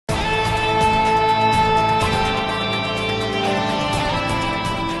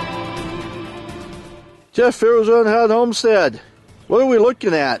Jeff Arizona Hat Homestead. What are we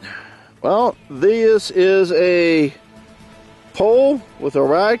looking at? Well, this is a pole with a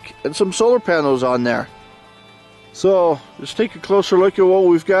rack and some solar panels on there. So let's take a closer look at what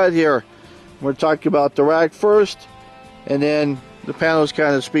we've got here. We're talking about the rack first, and then the panels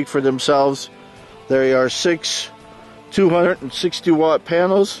kind of speak for themselves. There are 6 260 watt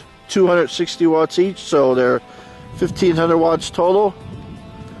panels, 260 watts each, so they're 1500 watts total.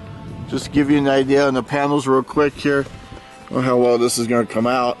 Just to give you an idea on the panels real quick here on how well this is going to come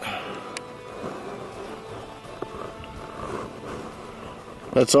out.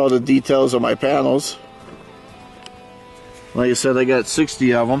 That's all the details of my panels. Like I said, I got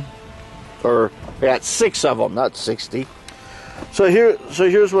 60 of them, or I got 6 of them, not 60. So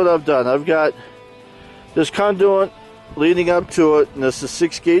here's what I've done. I've got this conduit leading up to it, and this is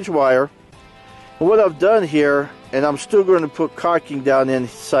 6-gauge wire. And what I've done here, and I'm still going to put caulking down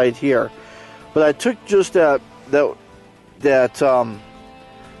inside here, but I took just that kind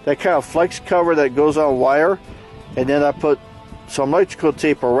of flex cover that goes on wire, and then I put some electrical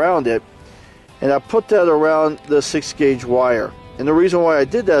tape around it, and I put that around the 6-gauge wire. And the reason why I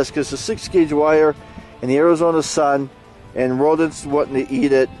did that is because the 6-gauge wire in the Arizona sun and rodents wanting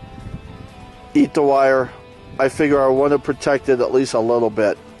to eat the wire, I figure I want to protect it at least a little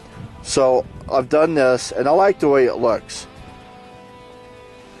bit. So I've done this, and I like the way it looks.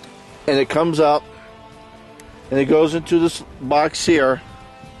 And it comes up, and it goes into this box here,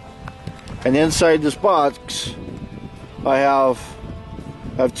 and inside this box I have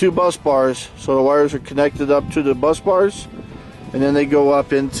 2 bus bars, so the wires are connected up to the bus bars, and then they go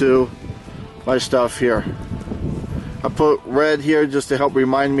up into my stuff here. I put red here just to help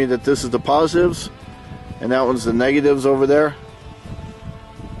remind me that this is the positives, and that one's the negatives over there.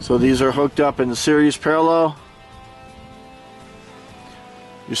 So these are hooked up in the series parallel.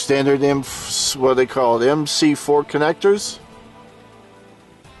 Your standard what they call it, MC4 connectors.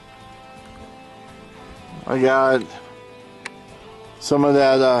 I got some of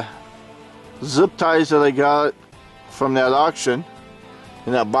that zip ties that I got from that auction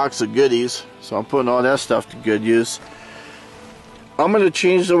in that box of goodies. So I'm putting all that stuff to good use. I'm going to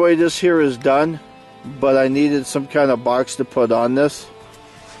change the way this here is done, but I needed some kind of box to put on this.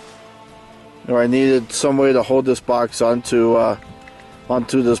 Or I needed some way to hold this box onto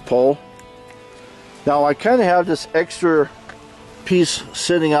this pole. Now I kind of have this extra piece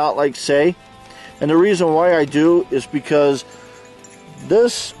sitting out like say, and the reason why I do is because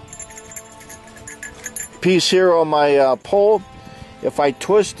this piece here on my pole, if I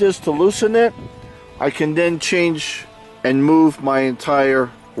twist this to loosen it, I can then change and move my entire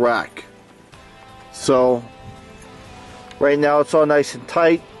rack. So right now it's all nice and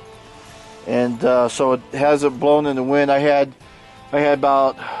tight, and so it hasn't blown in the wind. I had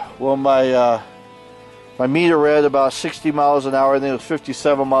about, well, my meter read about 60 miles an hour, and then it was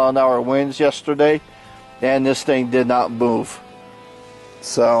 57 mile an hour winds yesterday, and this thing did not move.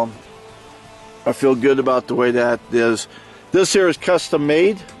 So I feel good about the way that is. This here is custom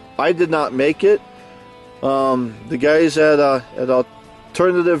made. I did not make it. The guys at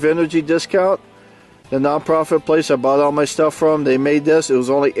Alternative Energy Discount, the nonprofit place I bought all my stuff from, they made this. It was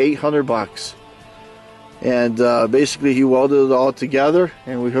only 800 bucks. And basically he welded it all together,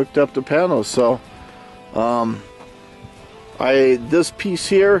 and we hooked up the panels. So this piece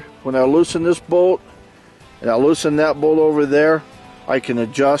here, when I loosen this bolt and I loosen that bolt over there, I can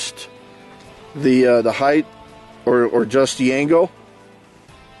adjust the height or adjust the angle.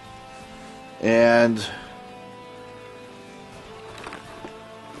 And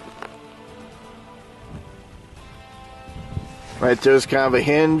right there's kind of a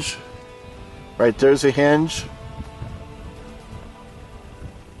hinge. Right there's a hinge.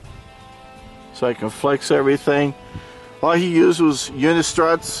 So I can flex everything. All he used was unit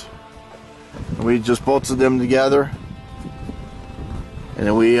struts. And we just bolted them together. And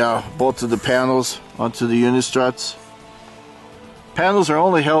then we bolted the panels onto the unit struts. Panels are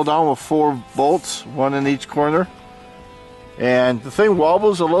only held on with 4 bolts, 1 in each corner. And the thing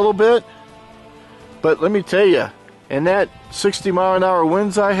wobbles a little bit. But let me tell you, in that 60 mile an hour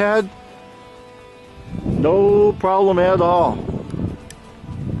winds I had, no problem at all.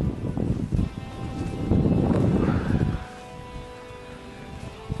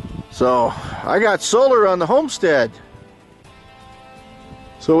 So I got solar on the homestead.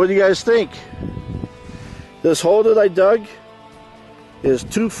 So what do you guys think? This hole that I dug is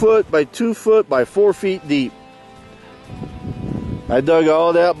 2 foot by 2 foot by 4 feet deep. I dug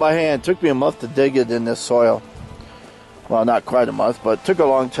all that by hand. It took me a month to dig it in this soil. Well, not quite a month, but it took a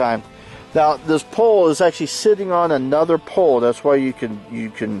long time. Now this pole is actually sitting on another pole. That's why you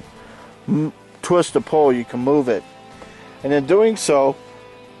can twist the pole, you can move it. And in doing so,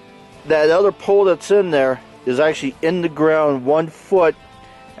 that other pole that's in there is actually in the ground 1 foot,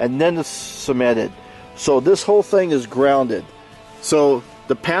 and then it's cemented. So this whole thing is grounded. So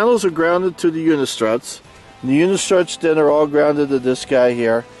the panels are grounded to the unistruts. The unistruts then are all grounded to this guy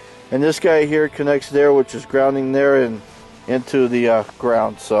here. And this guy here connects there, which is grounding there and into the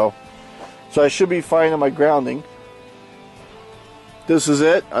ground. So I should be fine on my grounding. This is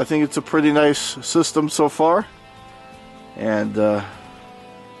it. I think it's a pretty nice system so far. And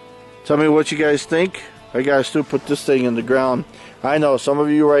tell me what you guys think. I gotta still put this thing in the ground. I know some of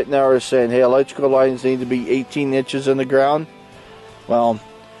you right now are saying, hey, electrical lines need to be 18 inches in the ground. Well,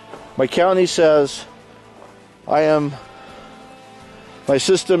 my county says my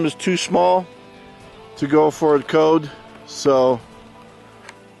system is too small to go for a code, so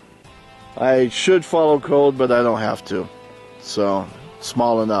I should follow code, but I don't have to. So,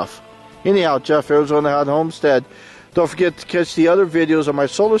 small enough. Anyhow, Jeff, Arizona Hot Homestead. Don't forget to catch the other videos on my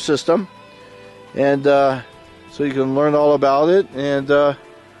solar system, and so you can learn all about it. And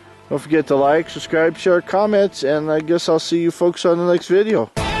don't forget to like, subscribe, share, comments, and I guess I'll see you folks on the next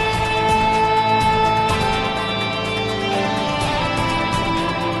video.